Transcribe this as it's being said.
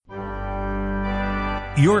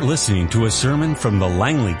You're listening to a sermon from the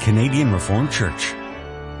Langley Canadian Reformed Church.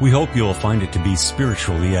 We hope you'll find it to be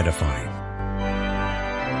spiritually edifying.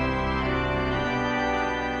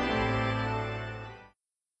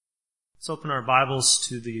 Let's open our Bibles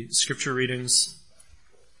to the scripture readings.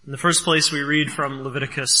 In the first place, we read from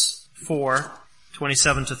Leviticus 4,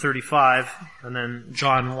 27 to 35, and then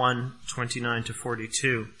John 1, 29 to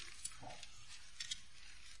 42.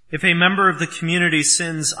 If a member of the community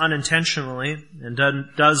sins unintentionally and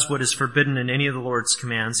does what is forbidden in any of the Lord's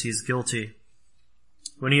commands, he is guilty.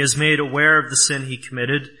 When he is made aware of the sin he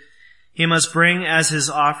committed, he must bring as his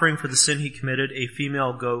offering for the sin he committed a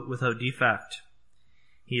female goat without defect.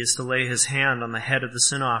 He is to lay his hand on the head of the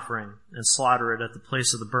sin offering and slaughter it at the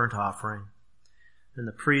place of the burnt offering. And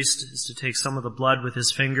the priest is to take some of the blood with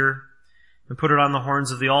his finger and put it on the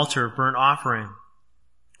horns of the altar of burnt offering,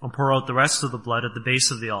 and pour out the rest of the blood at the base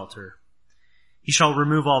of the altar. He shall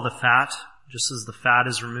remove all the fat, just as the fat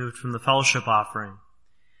is removed from the fellowship offering,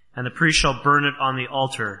 and the priest shall burn it on the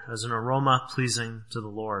altar as an aroma pleasing to the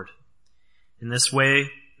Lord. In this way,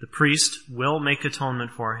 the priest will make atonement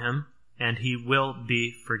for him, and he will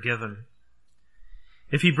be forgiven.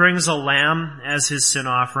 If he brings a lamb as his sin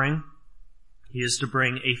offering, he is to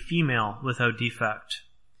bring a female without defect.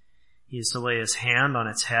 He is to lay his hand on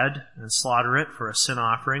its head and slaughter it for a sin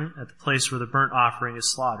offering at the place where the burnt offering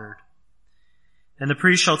is slaughtered. And the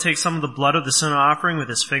priest shall take some of the blood of the sin offering with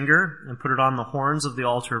his finger and put it on the horns of the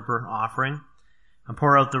altar of burnt offering and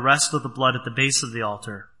pour out the rest of the blood at the base of the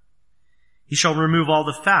altar. He shall remove all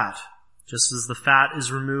the fat, just as the fat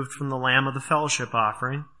is removed from the lamb of the fellowship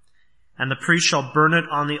offering, and the priest shall burn it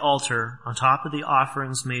on the altar on top of the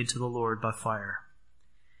offerings made to the Lord by fire.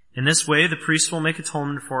 In this way, the priest will make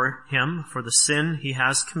atonement for him for the sin he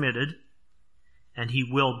has committed, and he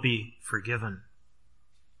will be forgiven.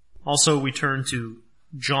 Also, we turn to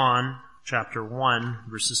John chapter 1,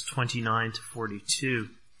 verses 29 to 42.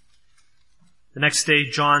 The next day,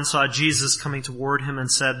 John saw Jesus coming toward him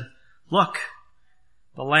and said, "Look,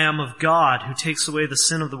 the Lamb of God who takes away the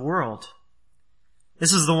sin of the world.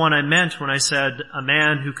 This is the one I meant when I said, a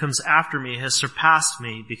man who comes after me has surpassed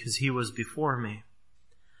me because he was before me.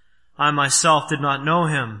 I myself did not know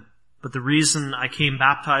him, but the reason I came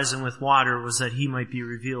baptizing with water was that he might be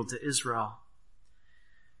revealed to Israel."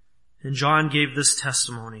 And John gave this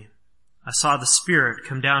testimony, "I saw the Spirit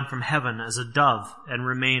come down from heaven as a dove and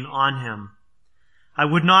remain on him. I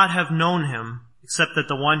would not have known him, except that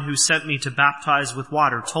the one who sent me to baptize with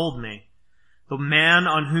water told me, 'The man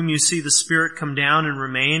on whom you see the Spirit come down and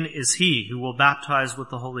remain is he who will baptize with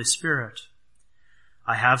the Holy Spirit.'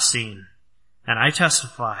 I have seen, and I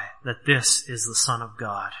testify that this is the Son of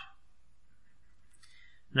God."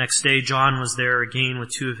 Next day, John was there again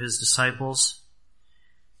with two of his disciples.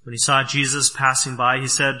 When he saw Jesus passing by, he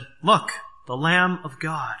said, "Look, the Lamb of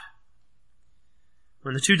God."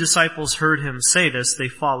 When the two disciples heard him say this, they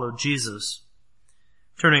followed Jesus.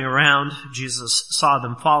 Turning around, Jesus saw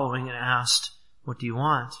them following and asked, "What do you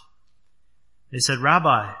want?" They said,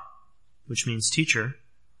 "Rabbi," which means teacher,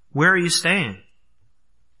 "where are you staying?"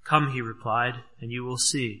 "Come," he replied, "and you will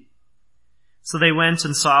see." So they went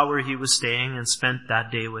and saw where he was staying and spent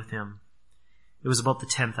that day with him. It was about the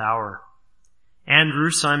 10th hour. Andrew,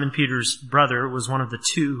 Simon Peter's brother, was one of the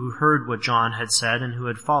two who heard what John had said and who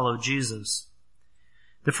had followed Jesus.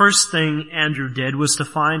 The first thing Andrew did was to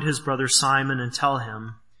find his brother Simon and tell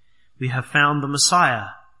him, "We have found the Messiah,"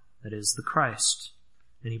 that is, the Christ.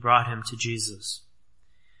 And he brought him to Jesus.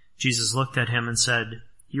 Jesus looked at him and said,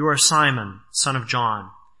 "You are Simon, son of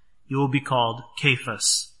John. You will be called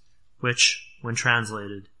Cephas," which, when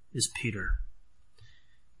translated, is Peter.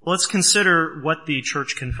 Well, let's consider what the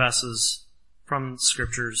church confesses from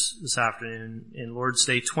scriptures this afternoon in Lord's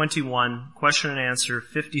Day 21, question and answer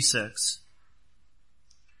 56.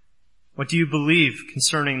 What do you believe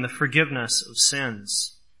concerning the forgiveness of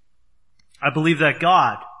sins? I believe that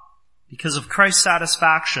God, because of Christ's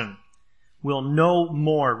satisfaction, will no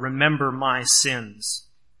more remember my sins,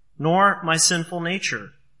 nor my sinful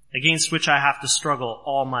nature, against which I have to struggle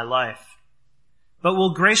all my life, but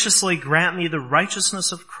will graciously grant me the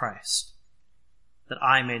righteousness of Christ, that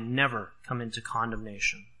I may never come into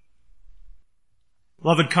condemnation.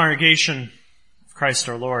 Beloved congregation of Christ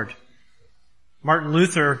our Lord, Martin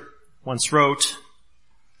Luther once wrote,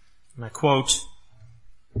 and I quote,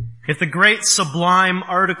 "If the great sublime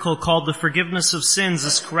article called the forgiveness of sins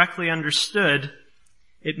is correctly understood,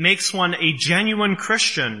 it makes one a genuine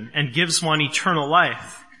Christian and gives one eternal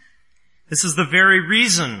life. This is the very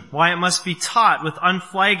reason why it must be taught with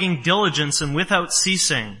unflagging diligence and without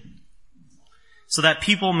ceasing, so that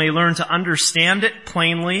people may learn to understand it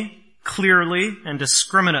plainly, clearly, and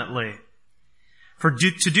discriminately. For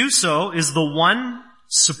to do so is the one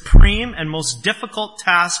supreme and most difficult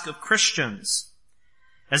task of Christians.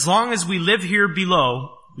 As long as we live here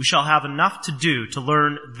below, we shall have enough to do to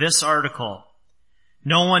learn this article.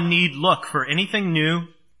 No one need look for anything new,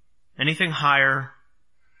 anything higher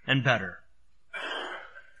and better.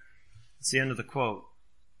 That's the end of the quote.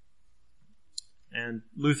 And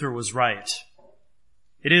Luther was right.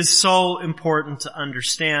 It is so important to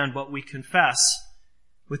understand what we confess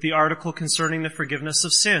with the article concerning the forgiveness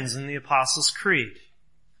of sins in the Apostles' Creed.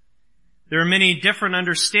 There are many different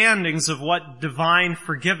understandings of what divine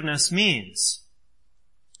forgiveness means.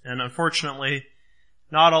 And unfortunately,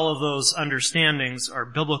 not all of those understandings are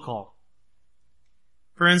biblical.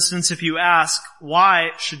 For instance, if you ask,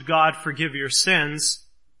 why should God forgive your sins?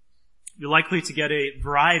 You're likely to get a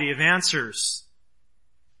variety of answers.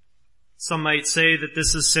 Some might say that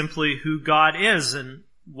this is simply who God is and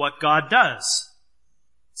what God does.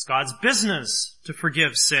 It's God's business to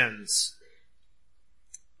forgive sins.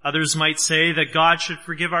 Others might say that God should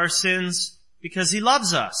forgive our sins because He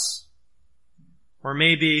loves us. Or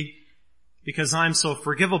maybe because I'm so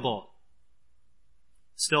forgivable.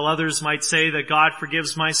 Still others might say that God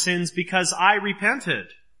forgives my sins because I repented.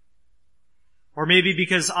 Or maybe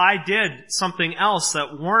because I did something else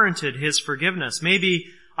that warranted His forgiveness. Maybe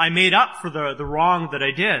I made up for the wrong that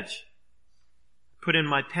I did. Put in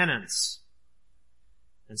my penance.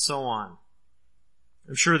 And so on.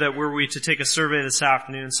 I'm sure that were we to take a survey this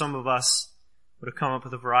afternoon, some of us would have come up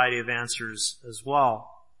with a variety of answers as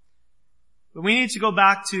well. But we need to go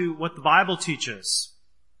back to what the Bible teaches.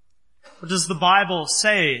 What does the Bible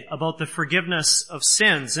say about the forgiveness of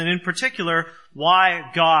sins? And in particular, why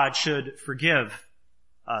God should forgive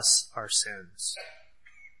us our sins.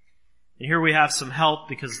 And here we have some help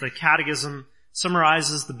because the Catechism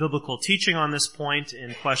summarizes the biblical teaching on this point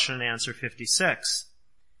in question and answer 56.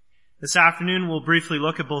 This afternoon we'll briefly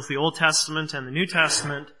look at both the Old Testament and the New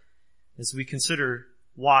Testament as we consider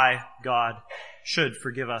why God should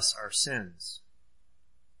forgive us our sins.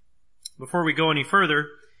 Before we go any further,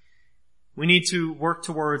 we need to work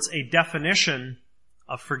towards a definition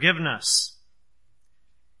of forgiveness.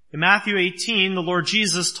 In Matthew 18, the Lord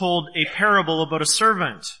Jesus told a parable about a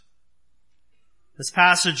servant. This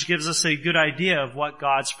passage gives us a good idea of what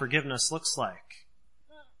God's forgiveness looks like.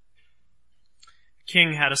 The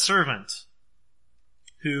king had a servant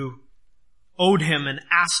who owed him an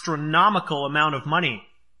astronomical amount of money.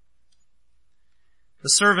 The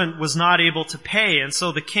servant was not able to pay, and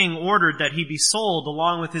so the king ordered that he be sold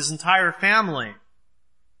along with his entire family.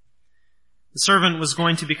 The servant was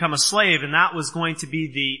going to become a slave, and that was going to be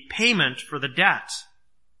the payment for the debt.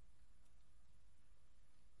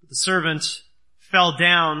 The servant fell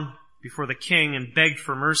down before the king and begged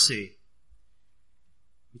for mercy.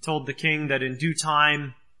 He told the king that in due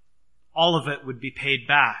time, all of it would be paid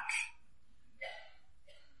back.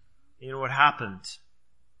 You know what happened?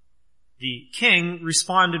 The king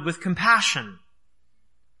responded with compassion.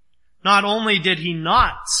 Not only did he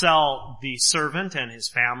not sell the servant and his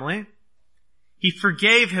family, he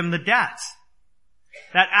forgave him the debt.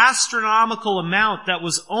 That astronomical amount that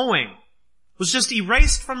was owing was just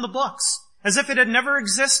erased from the books, as if it had never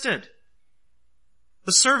existed.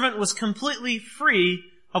 The servant was completely free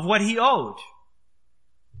of what he owed.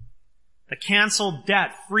 The canceled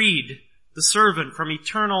debt freed the servant from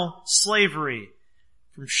eternal slavery,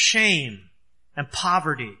 from shame and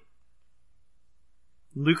poverty.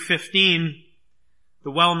 In Luke 15,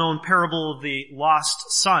 the well-known parable of the lost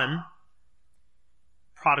son,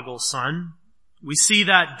 prodigal son, we see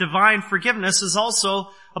that divine forgiveness is also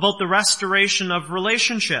about the restoration of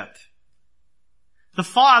relationship. The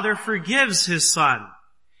father forgives his son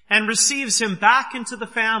and receives him back into the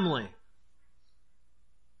family.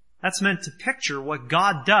 That's meant to picture what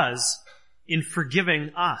God does in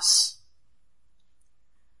forgiving us.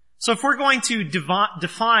 So if we're going to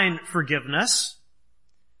define forgiveness,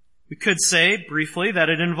 we could say briefly that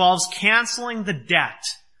it involves canceling the debt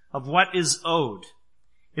of what is owed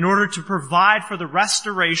in order to provide for the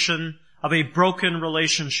restoration of a broken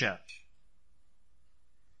relationship.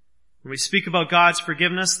 When we speak about God's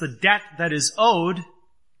forgiveness, the debt that is owed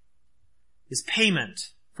is payment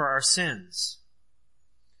for our sins.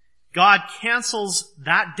 God cancels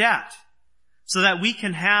that debt so that we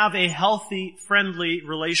can have a healthy, friendly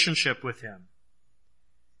relationship with Him.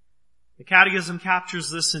 The Catechism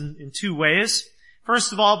captures this in two ways.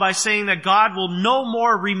 First of all, by saying that God will no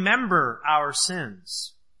more remember our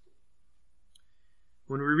sins.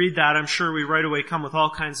 When we read that, I'm sure we right away come with all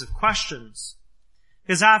kinds of questions.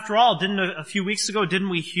 Because after all, a few weeks ago, didn't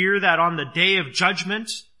we hear that on the day of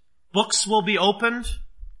judgment, books will be opened,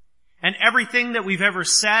 and everything that we've ever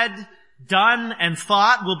said, done and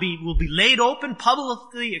thought will be laid open,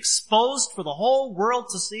 publicly exposed for the whole world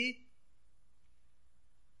to see?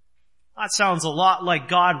 That sounds a lot like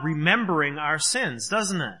God remembering our sins,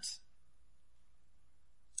 doesn't it?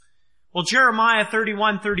 Well, Jeremiah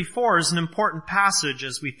 31:34 is an important passage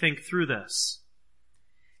as we think through this.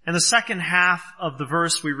 In the second half of the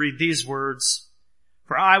verse we read these words,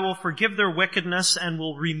 "For I will forgive their wickedness and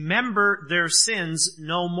will remember their sins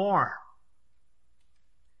no more."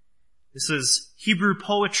 This is Hebrew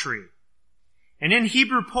poetry. And in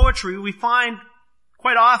Hebrew poetry we find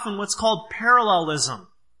quite often what's called parallelism.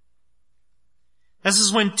 This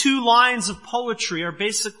is when two lines of poetry are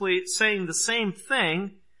basically saying the same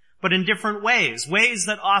thing, but in different ways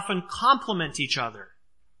that often complement each other.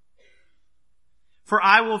 "For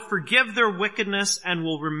I will forgive their wickedness and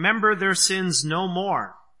will remember their sins no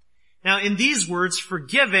more." Now in these words,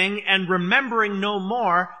 forgiving and remembering no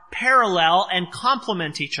more parallel and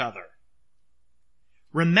complement each other.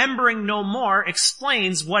 Remembering no more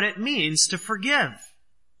explains what it means to forgive.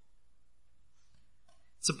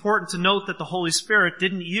 It's important to note that the Holy Spirit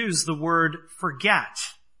didn't use the word forget,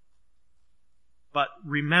 but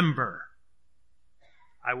remember.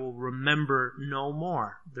 I will remember no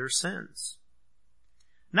more their sins.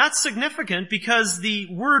 And that's significant because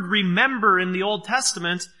the word remember in the Old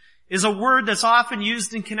Testament is a word that's often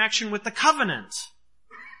used in connection with the covenant.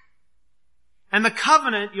 And the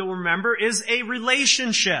covenant, you'll remember, is a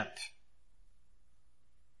relationship.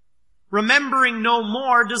 Remembering no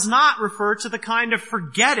more does not refer to the kind of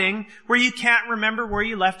forgetting where you can't remember where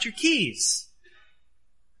you left your keys.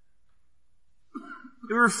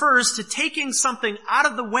 It refers to taking something out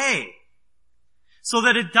of the way so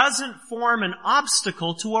that it doesn't form an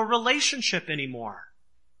obstacle to a relationship anymore.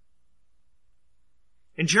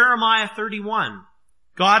 In Jeremiah 31,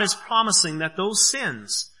 God is promising that those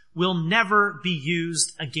sins will never be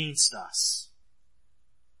used against us.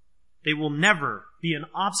 They will never be an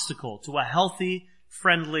obstacle to a healthy,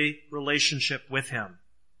 friendly relationship with Him.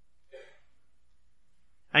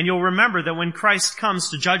 And you'll remember that when Christ comes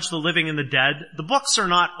to judge the living and the dead, the books are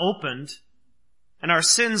not opened and our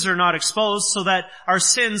sins are not exposed so that our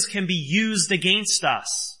sins can be used against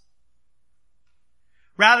us.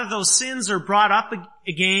 Rather, those sins are brought up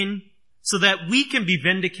again so that we can be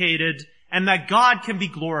vindicated and that God can be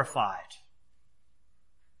glorified.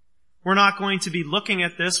 We're not going to be looking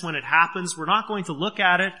at this when it happens. We're not going to look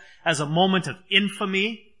at it as a moment of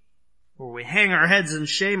infamy where we hang our heads in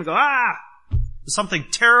shame and go, something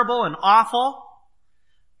terrible and awful.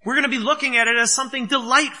 We're going to be looking at it as something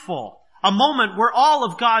delightful, a moment where all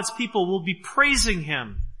of God's people will be praising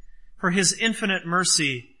Him for His infinite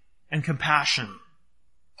mercy and compassion.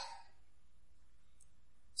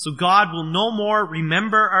 So God will no more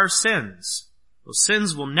remember our sins. Those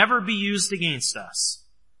sins will never be used against us.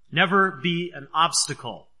 Never be an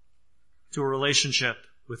obstacle to a relationship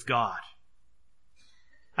with God.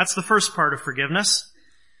 That's the first part of forgiveness.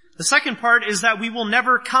 The second part is that we will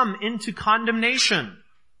never come into condemnation.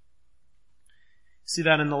 See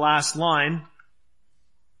that in the last line,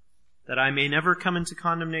 that I may never come into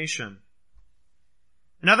condemnation.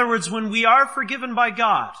 In other words, when we are forgiven by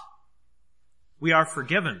God, we are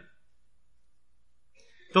forgiven.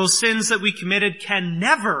 Those sins that we committed can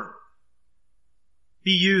never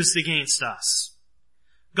be used against us.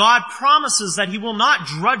 God promises that He will not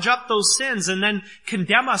drudge up those sins and then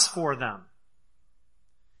condemn us for them.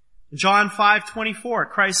 In John 5:24,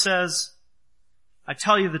 Christ says, "I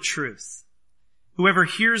tell you the truth. Whoever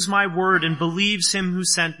hears my word and believes Him who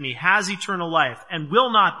sent me has eternal life and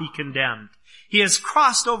will not be condemned. He has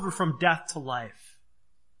crossed over from death to life."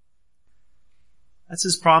 That's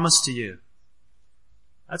His promise to you.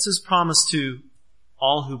 That's His promise to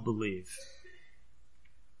all who believe.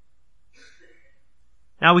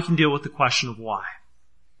 Now we can deal with the question of why.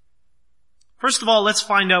 First of all, let's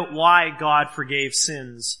find out why God forgave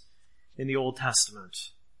sins in the Old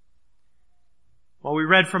Testament. Well, we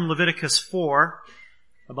read from Leviticus 4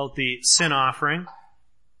 about the sin offering.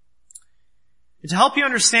 And to help you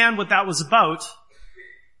understand what that was about,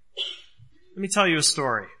 let me tell you a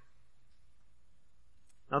story.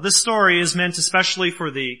 Now, this story is meant especially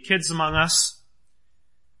for the kids among us,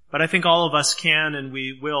 but I think all of us can and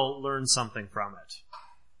we will learn something from it.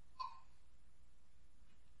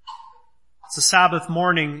 It's a Sabbath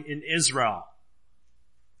morning in Israel.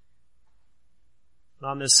 And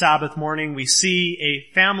on this Sabbath morning, we see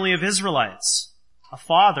a family of Israelites, a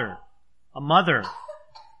father, a mother,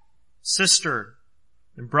 sister,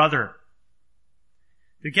 and brother.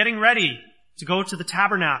 They're getting ready to go to the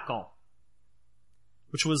tabernacle,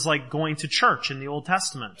 which was like going to church in the Old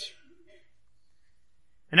Testament.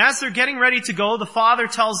 And as they're getting ready to go, the father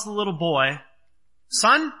tells the little boy,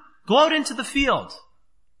 "Son, go out into the field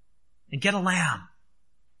and get a lamb."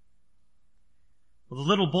 Well, the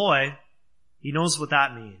little boy, he knows what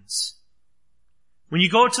that means. When you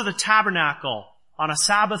go to the tabernacle on a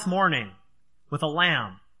Sabbath morning with a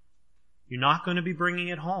lamb, you're not going to be bringing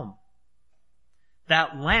it home.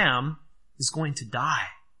 That lamb is going to die.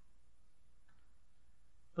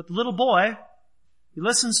 But the little boy, he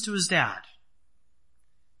listens to his dad.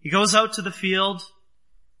 He goes out to the field,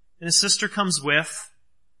 and his sister comes with.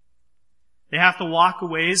 They have to walk a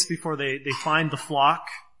ways before they find the flock.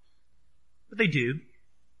 But they do.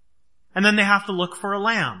 And then they have to look for a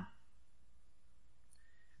lamb.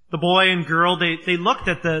 The boy and girl, they looked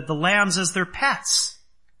at the lambs as their pets.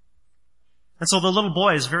 And so the little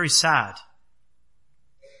boy is very sad.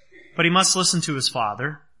 But he must listen to his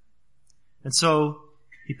father. And so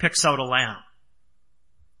he picks out a lamb.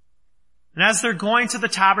 And as they're going to the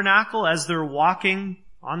tabernacle, as they're walking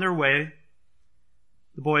on their way,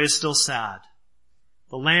 the boy is still sad.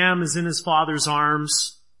 The lamb is in his father's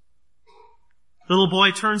arms. The little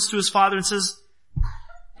boy turns to his father and says,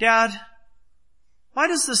 "Dad, why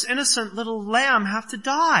does this innocent little lamb have to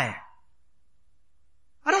die?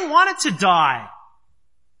 I don't want it to die."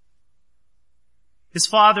 His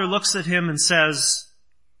father looks at him and says,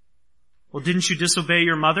 "Well, didn't you disobey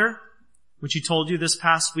your mother when she told you this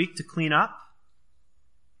past week to clean up?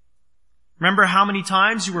 Remember how many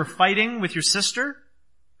times you were fighting with your sister?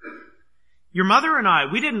 Your mother and I,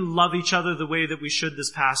 we didn't love each other the way that we should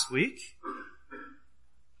this past week.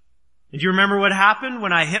 And do you remember what happened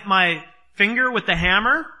when I hit my finger with the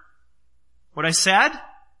hammer? What I said?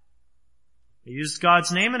 I used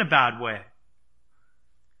God's name in a bad way.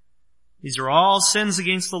 These are all sins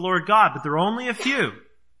against the Lord God, but there are only a few.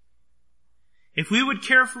 If we would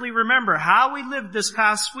carefully remember how we lived this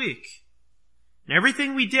past week, and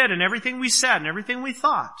everything we did, and everything we said, and everything we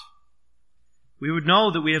thought, we would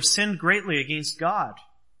know that we have sinned greatly against God.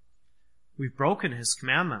 We've broken His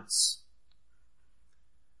commandments."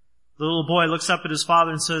 The little boy looks up at his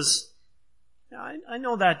father and says, I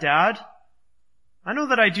know that, Dad. I know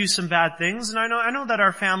that I do some bad things, and I know that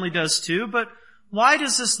our family does too, but why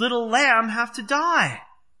does this little lamb have to die?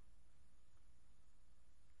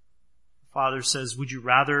 The father says, "Would you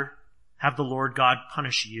rather have the Lord God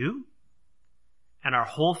punish you and our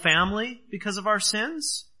whole family because of our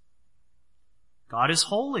sins? God is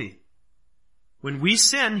holy. When we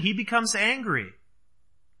sin, He becomes angry.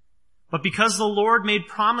 But because the Lord made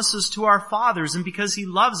promises to our fathers and because He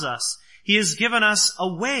loves us, He has given us a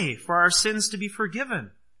way for our sins to be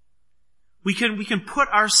forgiven. We can put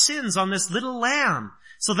our sins on this little lamb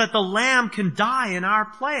so that the lamb can die in our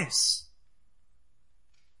place.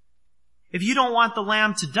 If you don't want the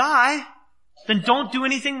lamb to die, then don't do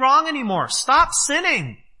anything wrong anymore. Stop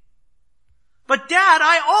sinning." "But Dad,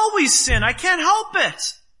 I always sin. I can't help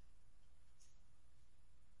it."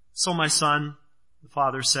 "So my son," the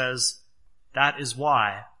father says, "that is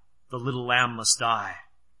why the little lamb must die."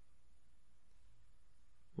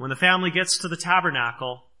 When the family gets to the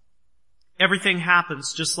tabernacle, everything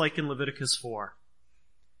happens just like in Leviticus 4.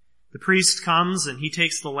 The priest comes and he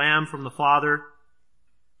takes the lamb from the father.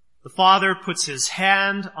 The father puts his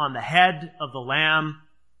hand on the head of the lamb.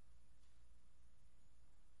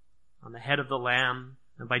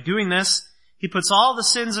 And by doing this, he puts all the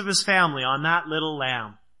sins of his family on that little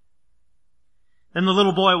lamb. Then the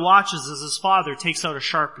little boy watches as his father takes out a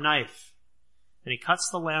sharp knife and he cuts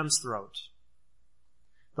the lamb's throat.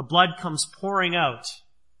 The blood comes pouring out,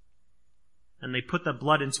 and they put the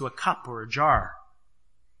blood into a cup or a jar.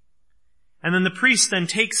 And then the priest then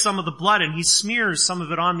takes some of the blood and he smears some of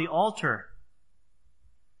it on the altar.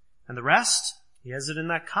 And the rest, he has it in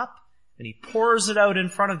that cup and he pours it out in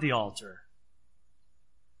front of the altar.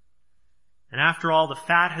 And after all the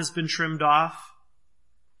fat has been trimmed off,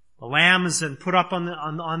 the lamb is then put up on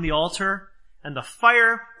the altar, and the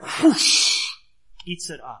fire, whoosh, eats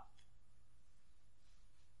it up.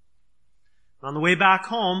 And on the way back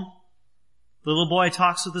home, the little boy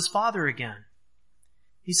talks with his father again.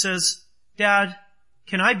 He says, "Dad,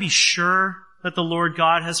 can I be sure that the Lord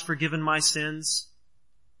God has forgiven my sins?"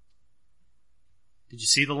 "Did you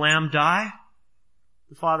see the lamb die?"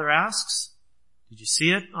 the father asks. "Did you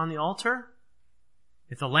see it on the altar?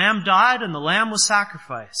 If the lamb died and the lamb was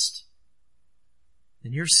sacrificed,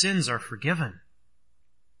 then your sins are forgiven."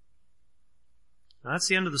 Now that's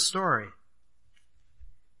the end of the story.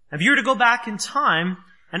 If you were to go back in time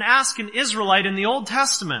and ask an Israelite in the Old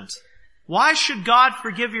Testament, why should God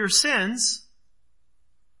forgive your sins?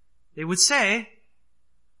 They would say,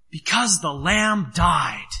 because the lamb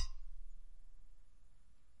died.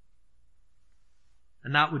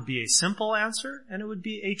 And that would be a simple answer, and it would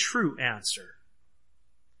be a true answer.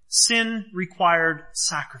 Sin required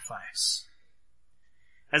sacrifice.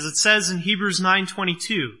 As it says in Hebrews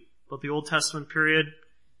 9:22, about the Old Testament period,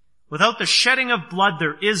 without the shedding of blood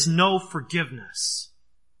there is no forgiveness.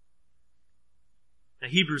 Now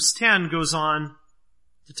Hebrews 10 goes on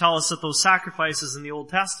to tell us that those sacrifices in the Old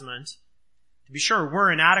Testament, to be sure,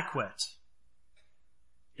 were inadequate.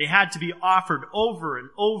 They had to be offered over and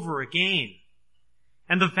over again.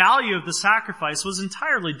 And the value of the sacrifice was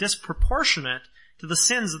entirely disproportionate to the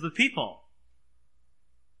sins of the people.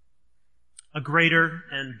 A greater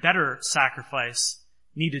and better sacrifice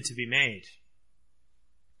needed to be made.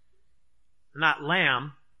 And that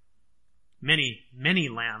lamb, many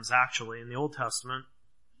lambs actually in the Old Testament,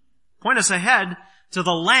 point us ahead to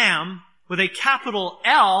the Lamb with a capital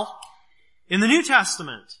L in the New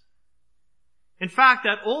Testament. In fact,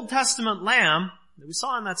 that Old Testament lamb that we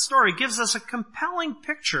saw in that story gives us a compelling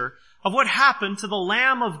picture of what happened to the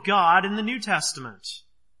Lamb of God in the New Testament.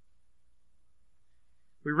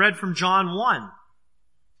 We read from John 1.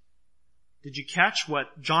 Did you catch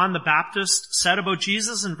what John the Baptist said about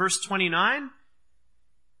Jesus in verse 29?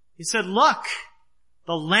 He said, "Look,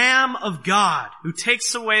 the Lamb of God who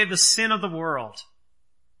takes away the sin of the world."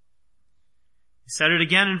 He said it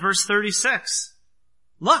again in verse 36.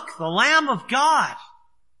 "Look, the Lamb of God."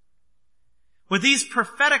 With these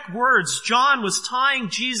prophetic words, John was tying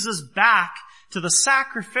Jesus back to the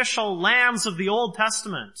sacrificial lambs of the Old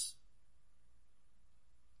Testament.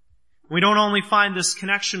 We don't only find this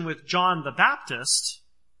connection with John the Baptist,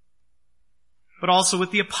 but also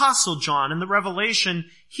with the Apostle John and the revelation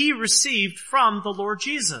he received from the Lord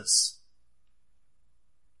Jesus.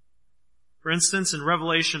 For instance, in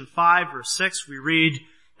Revelation 5 verse 6, we read,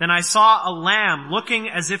 "Then I saw a lamb looking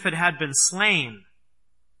as if it had been slain."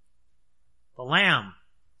 The lamb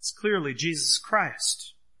is clearly Jesus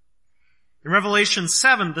Christ. In Revelation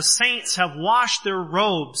 7, the saints have washed their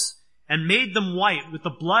robes and made them white with the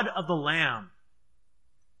blood of the Lamb.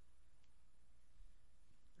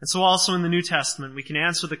 And so also in the New Testament, we can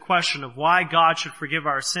answer the question of why God should forgive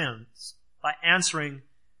our sins by answering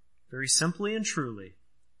very simply and truly,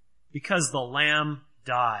 because the Lamb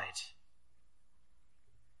died.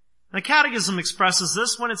 The Catechism expresses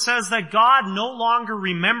this when it says that God no longer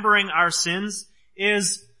remembering our sins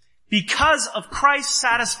is because of Christ's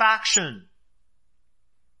satisfaction.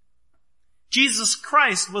 Jesus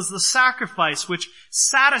Christ was the sacrifice which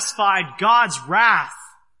satisfied God's wrath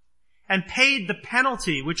and paid the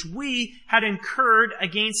penalty which we had incurred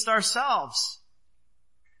against ourselves.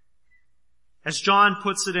 As John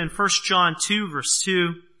puts it in 1 John 2 verse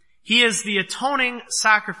 2, He is the atoning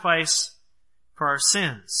sacrifice for our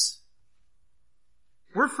sins.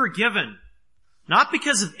 We're forgiven, not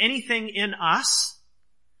because of anything in us,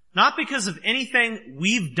 not because of anything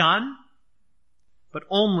we've done, but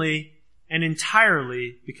only and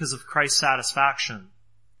entirely because of Christ's satisfaction.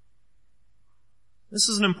 This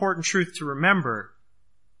is an important truth to remember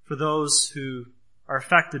for those who are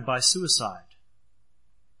affected by suicide.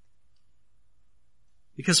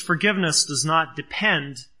 Because forgiveness does not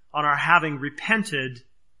depend on our having repented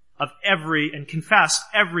of every and confessed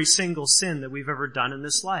every single sin that we've ever done in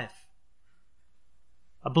this life.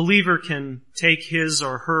 A believer can take his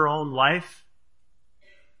or her own life,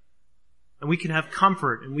 and we can have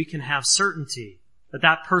comfort and we can have certainty that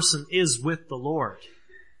that person is with the Lord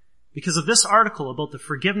because of this article about the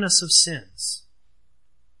forgiveness of sins.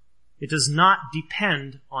 It does not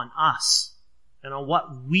depend on us and on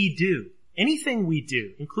what we do. Anything we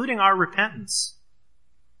do, including our repentance,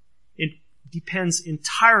 it depends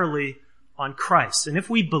entirely on Christ. And if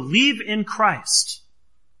we believe in Christ,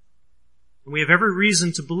 and we have every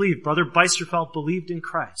reason to believe, Brother Beisterfeld believed in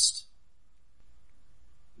Christ,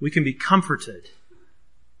 we can be comforted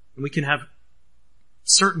and we can have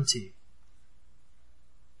certainty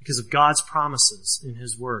because of God's promises in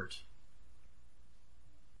His Word.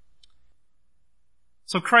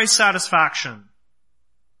 So Christ's satisfaction.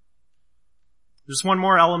 There's one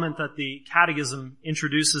more element that the Catechism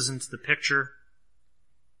introduces into the picture.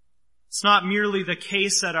 It's not merely the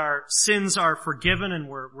case that our sins are forgiven and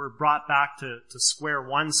we're brought back to square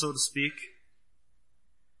one, so to speak.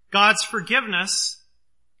 God's forgiveness,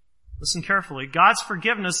 listen carefully, God's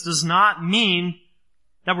forgiveness does not mean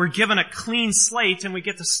that we're given a clean slate and we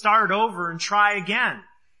get to start over and try again.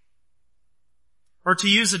 Or to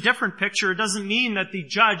use a different picture, it doesn't mean that the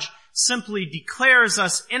judge simply declares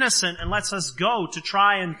us innocent and lets us go to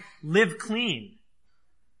try and live clean.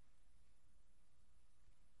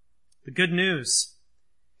 The good news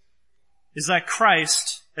is that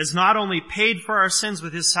Christ has not only paid for our sins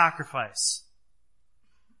with His sacrifice,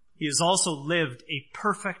 He has also lived a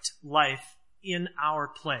perfect life in our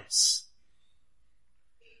place.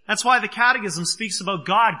 That's why the Catechism speaks about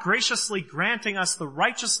God graciously granting us the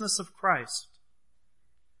righteousness of Christ.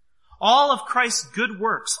 All of Christ's good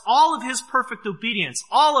works, all of his perfect obedience,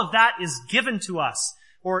 all of that is given to us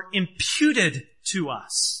or imputed to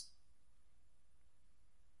us.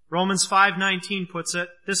 Romans 5:19 puts it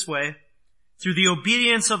this way, through the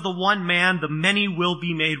obedience of the one man, the many will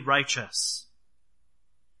be made righteous.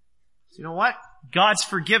 So you know what? God's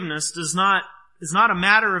forgiveness is not a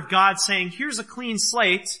matter of God saying, here's a clean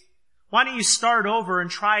slate, why don't you start over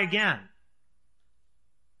and try again?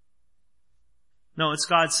 No, it's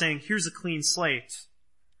God saying, here's a clean slate.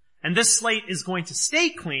 And this slate is going to stay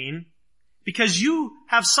clean because you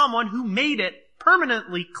have someone who made it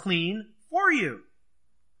permanently clean for you.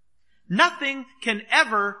 Nothing can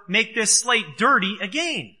ever make this slate dirty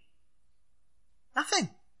again. Nothing.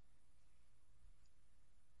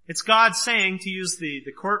 It's God saying, to use the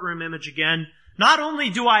courtroom image again, not only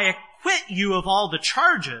do I acquit you of all the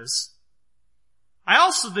charges, I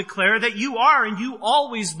also declare that you are and you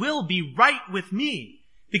always will be right with me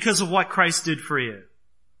because of what Christ did for you.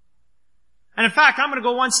 And in fact, I'm going to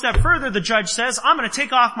go one step further. The judge says, I'm going to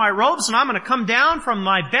take off my robes and I'm going to come down from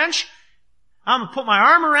my bench. I'm going to put my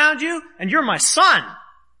arm around you and you're my son.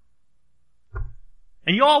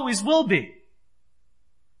 And you always will be.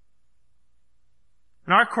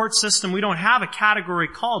 In our court system, we don't have a category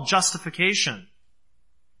called justification.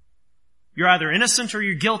 You're either innocent or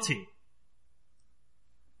you're guilty.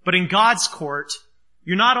 But in God's court,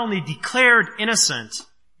 you're not only declared innocent,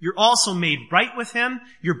 you're also made right with him.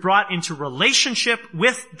 You're brought into relationship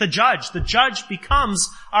with the judge. The judge becomes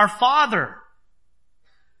our father.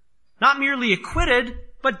 Not merely acquitted,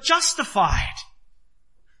 but justified.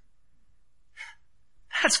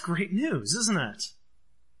 That's great news, isn't it?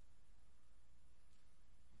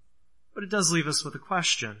 But it does leave us with a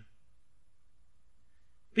question.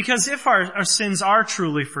 Because if our sins are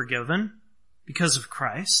truly forgiven because of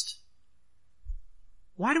Christ,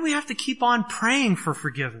 why do we have to keep on praying for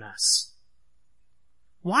forgiveness?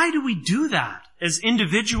 Why do we do that as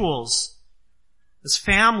individuals, as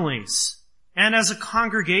families, and as a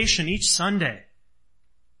congregation each Sunday?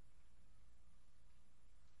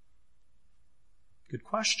 Good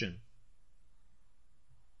question.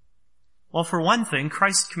 Well, for one thing,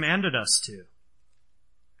 Christ commanded us to.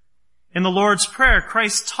 In the Lord's Prayer,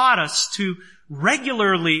 Christ taught us to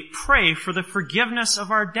regularly pray for the forgiveness of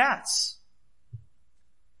our debts.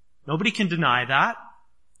 Nobody can deny that.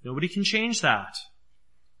 Nobody can change that.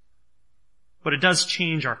 But it does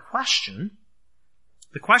change our question.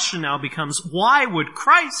 The question now becomes, why would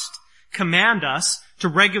Christ command us to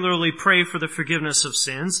regularly pray for the forgiveness of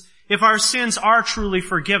sins if our sins are truly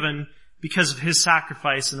forgiven because of his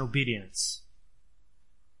sacrifice and obedience?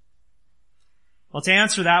 Well, to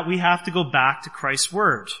answer that, we have to go back to Christ's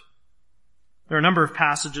Word. There are a number of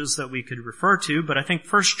passages that we could refer to, but I think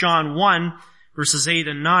 1 John 1, verses 8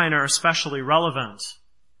 and 9 are especially relevant.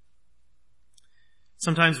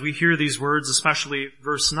 Sometimes we hear these words, especially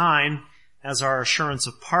verse 9, as our assurance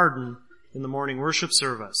of pardon in the morning worship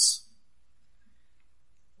service.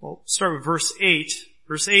 Well, start with verse 8.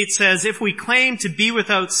 Verse 8 says, if we claim to be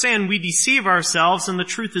without sin, we deceive ourselves and the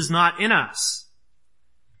truth is not in us.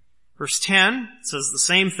 Verse 10 says the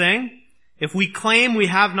same thing. If we claim we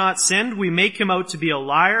have not sinned, we make him out to be a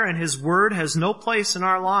liar and his word has no place in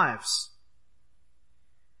our lives.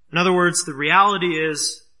 In other words, the reality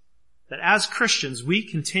is that as Christians, we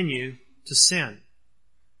continue to sin.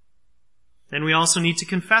 Then we also need to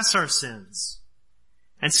confess our sins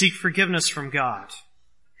and seek forgiveness from God.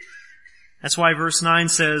 That's why verse 9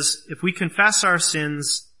 says, if we confess our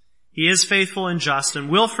sins, he is faithful and just and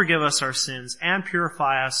will forgive us our sins and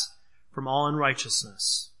purify us from all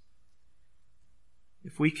unrighteousness.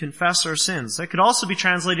 If we confess our sins. That could also be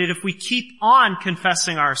translated, if we keep on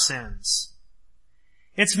confessing our sins.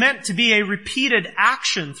 It's meant to be a repeated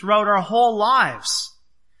action throughout our whole lives,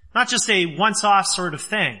 not just a once-off sort of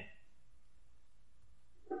thing.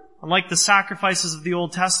 Unlike the sacrifices of the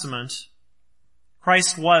Old Testament,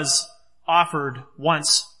 Christ was offered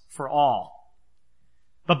once for all.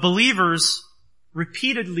 But believers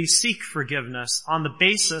repeatedly seek forgiveness on the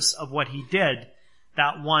basis of what he did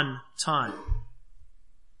that one time.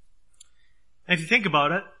 And if you think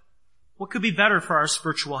about it, what could be better for our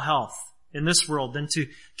spiritual health in this world than to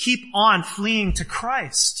keep on fleeing to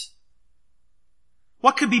Christ?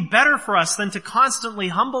 What could be better for us than to constantly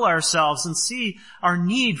humble ourselves and see our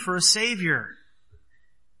need for a Savior?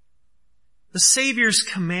 The Savior's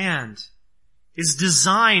command is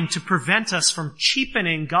designed to prevent us from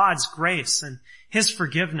cheapening God's grace and his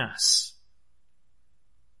forgiveness.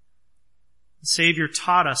 The Savior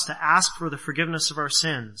taught us to ask for the forgiveness of our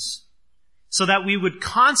sins so that we would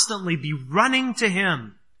constantly be running to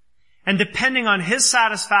Him and depending on His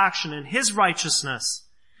satisfaction and His righteousness,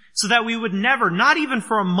 so that we would never, not even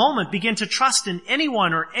for a moment, begin to trust in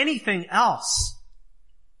anyone or anything else.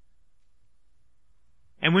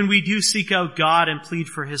 And when we do seek out God and plead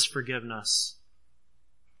for His forgiveness,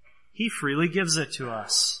 He freely gives it to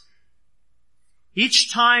us.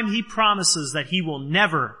 Each time He promises that He will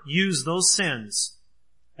never use those sins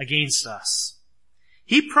against us.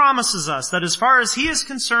 He promises us that as far as He is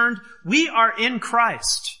concerned, we are in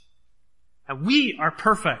Christ. And we are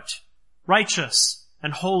perfect, righteous,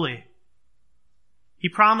 and holy. He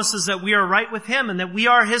promises that we are right with Him and that we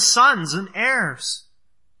are His sons and heirs.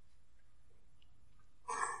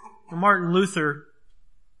 Martin Luther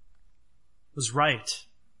was right.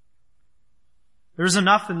 There is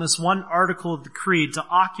enough in this one article of the Creed to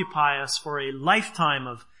occupy us for a lifetime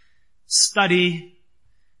of study,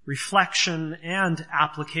 reflection, and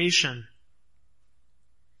application.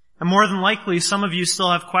 And more than likely, some of you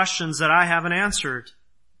still have questions that I haven't answered.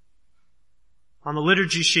 On the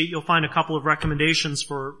liturgy sheet, you'll find a couple of recommendations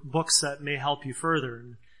for books that may help you further,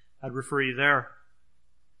 and I'd refer you there.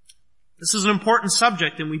 This is an important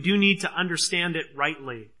subject, and we do need to understand it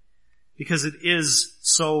rightly, because it is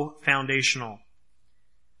so foundational.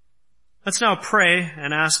 Let's now pray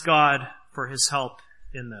and ask God for His help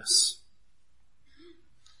in this.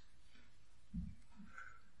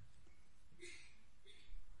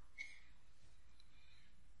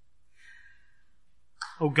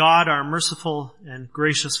 O God, our merciful and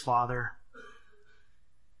gracious Father,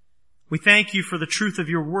 we thank You for the truth of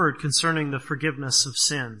Your word concerning the forgiveness of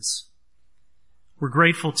sins. We're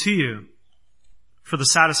grateful to You for the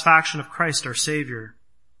satisfaction of Christ our Savior.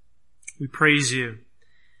 We praise You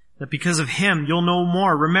that because of Him You'll no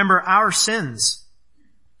more remember our sins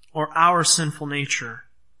or our sinful nature.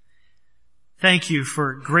 Thank You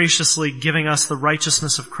for graciously giving us the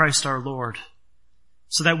righteousness of Christ our Lord,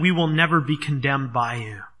 so that we will never be condemned by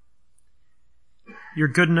You. Your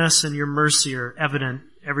goodness and Your mercy are evident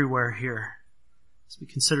everywhere here as we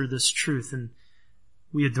consider this truth, and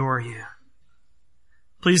we adore You.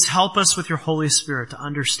 Please help us with Your Holy Spirit to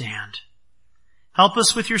understand. Help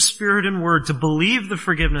us with Your Spirit and Word to believe the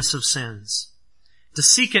forgiveness of sins, to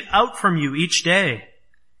seek it out from You each day,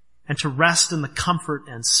 and to rest in the comfort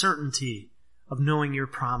and certainty of knowing Your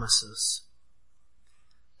promises.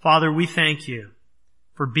 Father, we thank You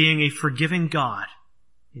for being a forgiving God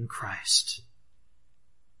in Christ.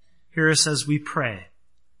 Hear us as we pray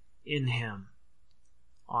in Him.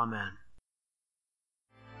 Amen.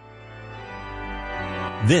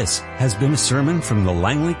 This has been a sermon from the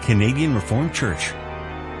Langley Canadian Reformed Church.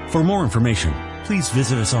 For more information, please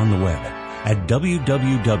visit us on the web at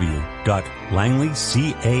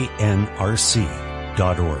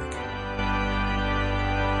www.langleycanrc.org.